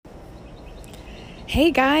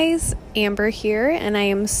Hey guys, Amber here, and I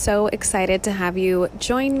am so excited to have you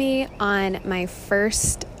join me on my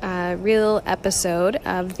first real episode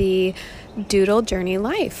of the Doodle Journey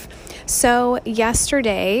Life. So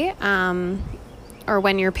yesterday, or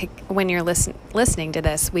when you're listening to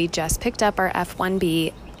this, we just picked up our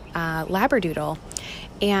F1B Labradoodle,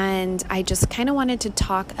 and I just kind of wanted to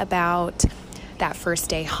talk about that first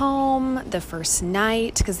day home, the first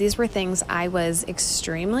night, because these were things I was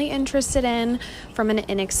extremely interested in from an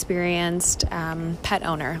inexperienced pet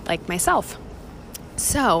owner like myself.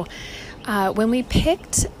 So when we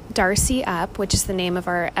picked Darcy up, which is the name of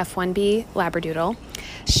our F1B Labradoodle,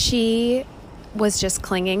 she was just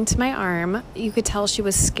clinging to my arm. You could tell she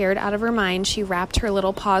was scared out of her mind. She wrapped her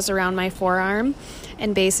little paws around my forearm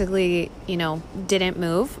and basically, didn't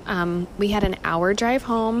move. We had an hour drive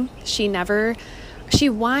home. She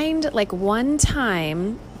whined like one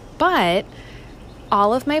time, but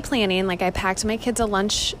all of my planning, like I packed my kids a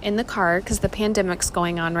lunch in the car because the pandemic's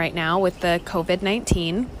going on right now with the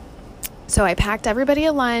COVID-19. So I packed everybody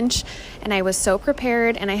a lunch and I was so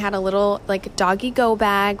prepared, and I had a little like doggy go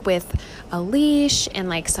bag with a leash and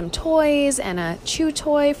like some toys and a chew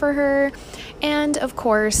toy for her. And of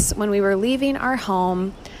course, when we were leaving our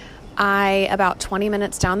home, about 20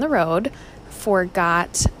 minutes down the road,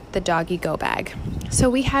 forgot the doggy go bag. So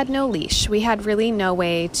we had no leash. We had really no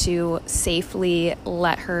way to safely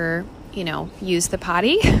let her, use the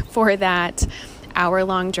potty for that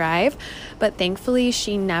hour-long drive. But thankfully,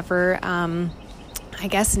 she never,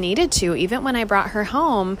 needed to. Even when I brought her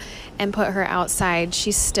home and put her outside,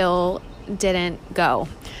 she still didn't go.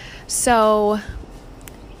 So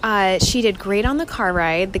she did great on the car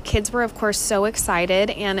ride. The kids were, of course, so excited.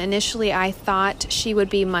 And initially, I thought she would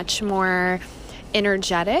be much more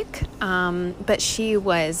energetic, but she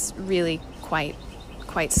was really quite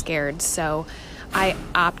scared. So I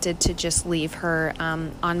opted to just leave her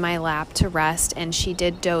on my lap to rest, and she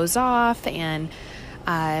did doze off, and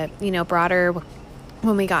brought her,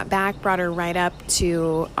 when we got back, brought her right up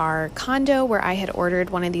to our condo where I had ordered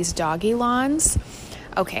one of these doggy lawns.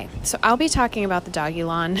 Okay, so I'll be talking about the doggy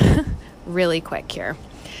lawn really quick here.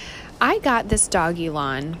 I got this doggy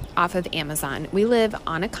lawn off of Amazon. We live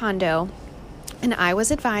on a condo, and I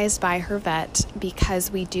was advised by her vet,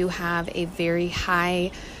 because we do have a very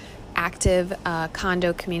high active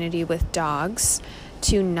condo community with dogs,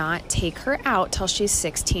 to not take her out till she's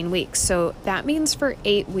 16 weeks. So that means for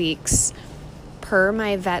 8 weeks, per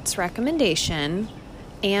my vet's recommendation,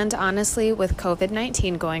 and honestly, with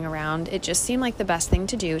COVID-19 going around, it just seemed like the best thing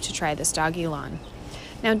to do to try this doggy lawn.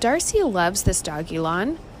 Now, Darcy loves this doggy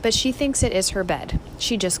lawn, but she thinks it is her bed.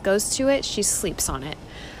 She just goes to it, she sleeps on it.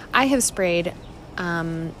 I have sprayed,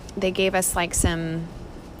 they gave us like some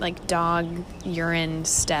dog urine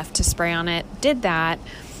stuff to spray on it. Did that.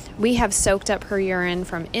 We have soaked up her urine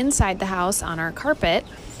from inside the house on our carpet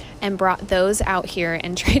and brought those out here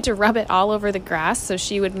and tried to rub it all over the grass so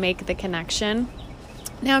she would make the connection.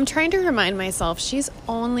 Now I'm trying to remind myself she's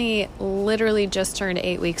only literally just turned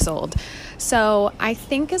 8 weeks old. So I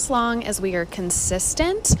think as long as we are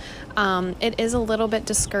consistent, it is a little bit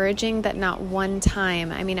discouraging that not one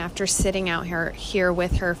time, after sitting out here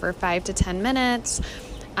with her for 5 to 10 minutes,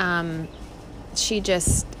 she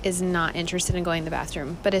just is not interested in going to the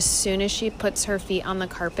bathroom. But as soon as she puts her feet on the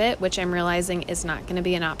carpet, which I'm realizing is not going to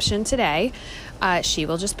be an option today, she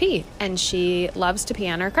will just pee, and she loves to pee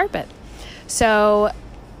on our carpet. So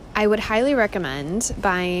I would highly recommend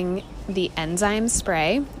buying the enzyme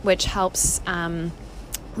spray, which helps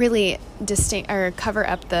really cover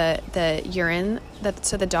up the urine,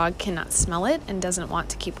 so the dog cannot smell it and doesn't want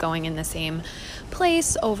to keep going in the same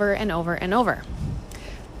place over and over and over.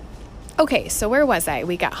 Okay, so where was I?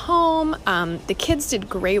 We got home. The kids did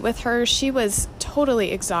great with her. She was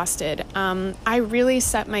totally exhausted. I really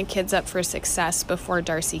set my kids up for success before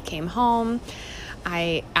Darcy came home.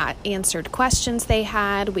 I answered questions they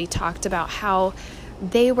had. We talked about how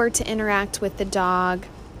they were to interact with the dog,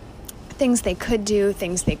 things they could do,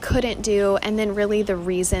 things they couldn't do, and then really the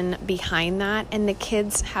reason behind that. And the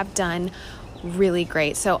kids have done really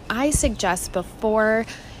great. So I suggest, before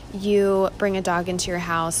you bring a dog into your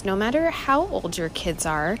house, no matter how old your kids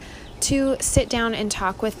are, to sit down and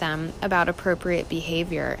talk with them about appropriate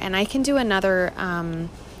behavior. And I can do another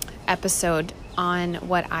episode on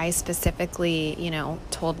what I specifically,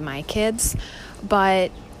 told my kids,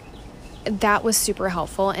 but that was super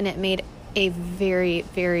helpful, and it made a very,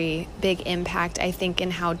 very big impact, I think,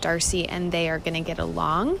 in how Darcy and they are going to get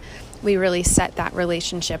along. We really set that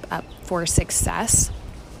relationship up for success.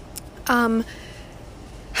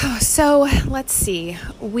 So let's see.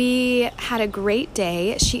 We had a great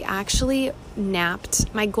day. She actually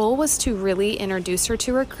napped, my goal was to really introduce her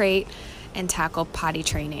to her crate and tackle potty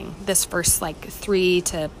training this first 3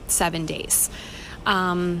 to 7 days.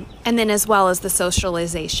 And then as well as the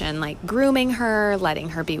socialization, like grooming her, letting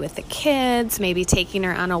her be with the kids, maybe taking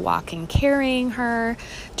her on a walk and carrying her,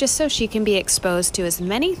 just so she can be exposed to as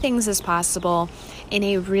many things as possible in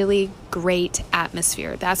a really great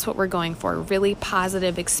atmosphere. That's what we're going for, really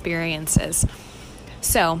positive experiences.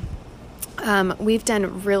 So we've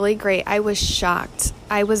done really great. I was shocked.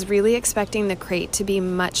 I was really expecting the crate to be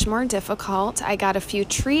much more difficult. I got a few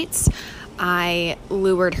treats. I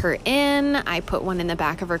lured her in. I put one in the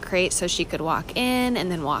back of her crate so she could walk in and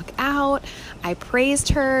then walk out. I praised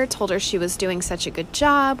her, told her she was doing such a good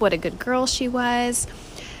job, what a good girl she was.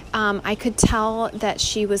 I could tell that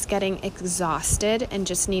she was getting exhausted and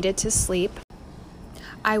just needed to sleep.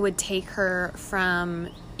 I would take her from,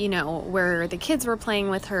 where the kids were playing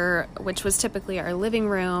with her, which was typically our living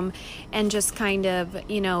room, and just kind of,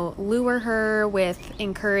 lure her with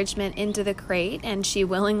encouragement into the crate, and she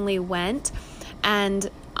willingly went. And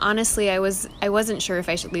honestly, I wasn't sure if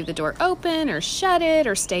I should leave the door open or shut it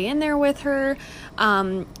or stay in there with her.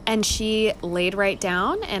 And she laid right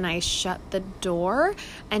down, and I shut the door,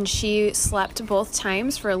 and she slept both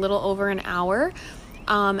times for a little over an hour.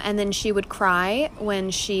 And then she would cry when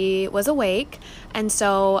she was awake. And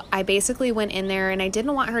so I basically went in there, and I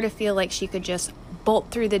didn't want her to feel like she could just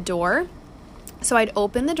bolt through the door. So I'd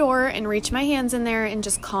open the door and reach my hands in there and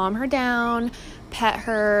just calm her down, pet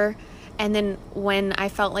her. And then when I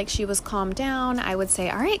felt like she was calmed down, I would say,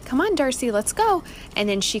 all right, come on, Darcy, let's go. And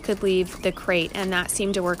then she could leave the crate, and that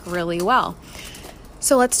seemed to work really well.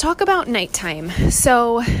 So let's talk about nighttime.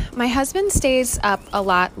 So my husband stays up a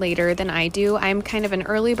lot later than I do. I'm kind of an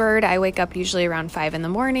early bird. I wake up usually around 5 in the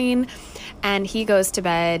morning, and he goes to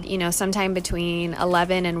bed, sometime between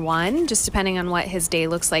 11 and 1, just depending on what his day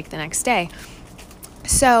looks like the next day.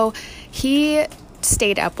 So he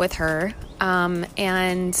stayed up with her,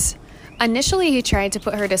 and initially he tried to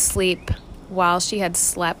put her to sleep while she had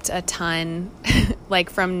slept a ton, like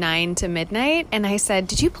from 9 to midnight. And I said,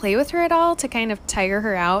 did you play with her at all to kind of tire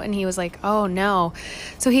her out? And he was like, oh no.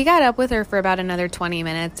 So he got up with her for about another 20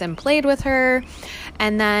 minutes and played with her.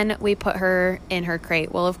 And then we put her in her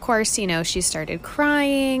crate. Well, of course, she started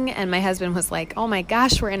crying, and my husband was like, oh my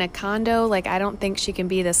gosh, we're in a condo. Like, I don't think she can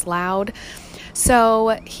be this loud.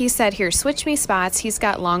 So he said, here, switch me spots. He's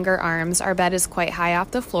got longer arms. Our bed is quite high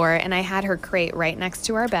off the floor, and I had her crate right next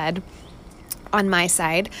to our bed on my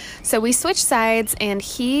side. So we switched sides, and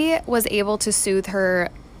he was able to soothe her.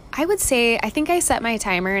 I would say, I think I set my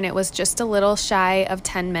timer, and it was just a little shy of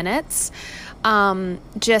 10 minutes,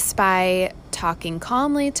 just by talking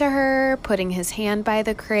calmly to her, putting his hand by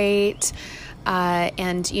the crate.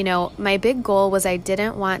 And my big goal was I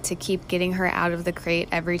didn't want to keep getting her out of the crate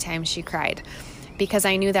every time she cried, because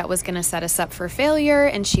I knew that was going to set us up for failure,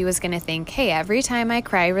 and she was going to think, hey, every time I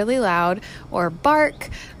cry really loud or bark,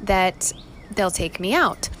 that they'll take me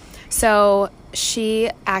out. So she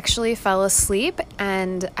actually fell asleep,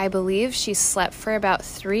 and I believe she slept for about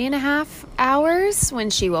 3.5 hours when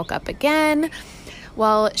she woke up again.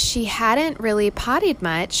 Well, she hadn't really pottied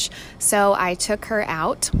much, so I took her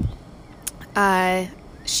out.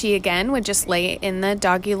 She again would just lay in the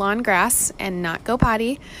doggy lawn grass and not go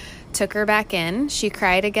potty. Took her back in. She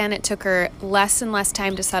cried again. It took her less and less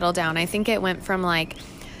time to settle down. I think it went from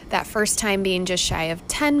that first time being just shy of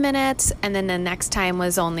 10 minutes, and then the next time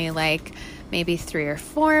was only maybe 3 or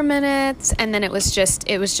 4 minutes, and then it was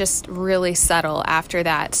just really subtle after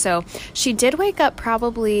that. So she did wake up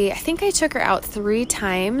probably, I think I took her out 3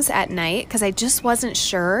 times at night, because I just wasn't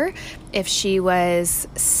sure if she was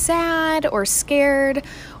sad or scared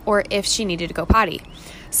or if she needed to go potty.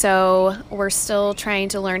 So we're still trying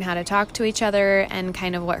to learn how to talk to each other and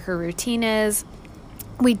kind of what her routine is.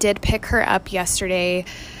 We did pick her up yesterday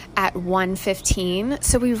at 1:15.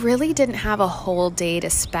 So we really didn't have a whole day to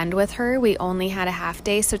spend with her. We only had a half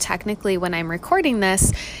day. So technically when I'm recording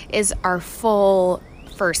this is our full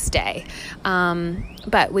first day.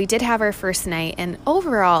 But we did have our first night, and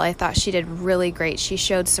overall I thought she did really great. She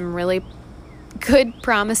showed some really good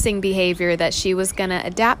promising behavior that she was going to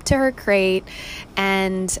adapt to her crate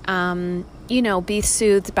and, be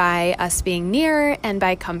soothed by us being near and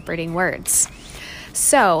by comforting words.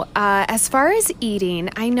 So, as far as eating,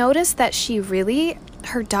 I noticed that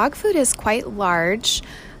her dog food is quite large,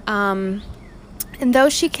 and though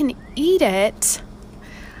she can eat it,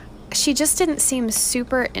 she just didn't seem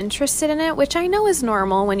super interested in it, which I know is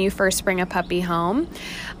normal when you first bring a puppy home.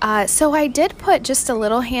 So I did put just a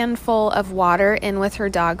little handful of water in with her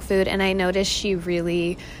dog food, and I noticed she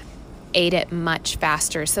really ate it much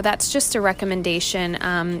faster. So that's just a recommendation.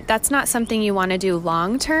 That's not something you want to do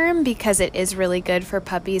long term because it is really good for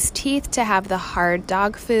puppies' teeth to have the hard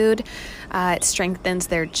dog food. It strengthens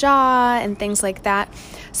their jaw and things like that.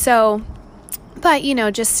 So, but,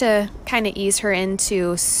 just to kind of ease her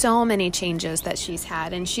into so many changes that she's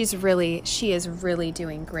had, and she is really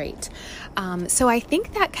doing great. So I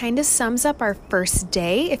think that kind of sums up our first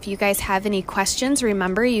day. If you guys have any questions,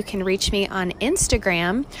 remember you can reach me on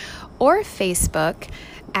Instagram or Facebook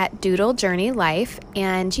at Doodle Journey Life,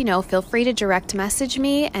 and, feel free to direct message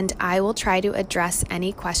me, and I will try to address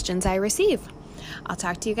any questions I receive. I'll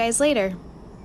talk to you guys later.